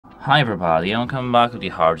Hi everybody, and welcome back to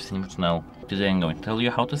the HardReset.Info channel. Today I'm going to tell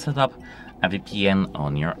you how to set up a VPN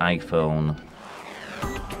on your iPhone.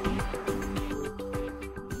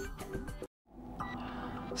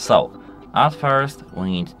 So, at first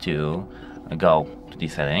we need to go to the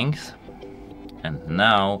settings, and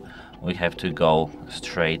now we have to go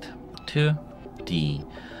straight to the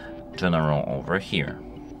general over here.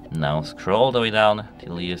 Now scroll all the way down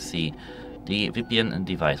till you see the VPN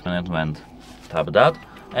device management. Tap that,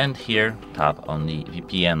 and here tap on the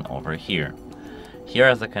VPN over here. Here,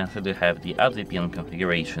 as I can see, we have the Add VPN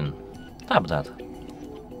Configuration. Tap that.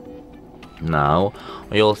 Now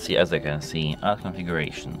we will see, as I can see, Add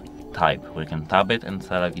Configuration type. We can tap it and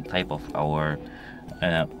select the type of our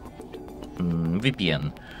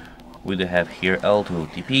VPN. We do have here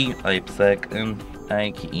L2TP, IPSEC, and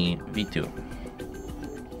IPv2.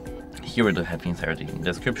 Here we do have inside the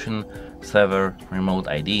description, server, remote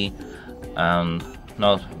ID, and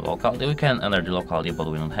not locality. We can enter the locality, but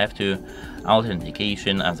we don't have to.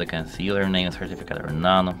 Authentication, as I can see, username, certificate, or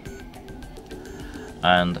none.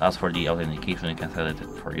 And as for the authentication, you can set it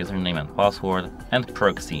for username and password. And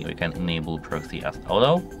proxy, we can enable proxy as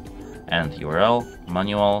auto, and URL,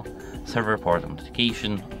 manual, server port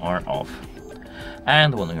authentication, or off.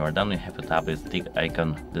 And when you are done, you have to tap this tick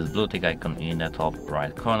icon, this blue tick icon in the top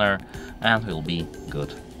right corner, and we'll be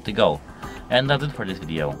good to go. And that's it for this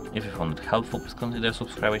video. If you found it helpful, please consider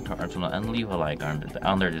subscribing to our channel and leave a like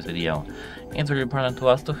under this video. It's really important to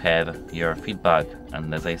us to have your feedback.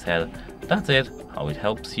 And as I said, that's it. Hope it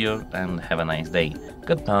helps you, and have a nice day.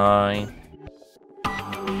 Goodbye.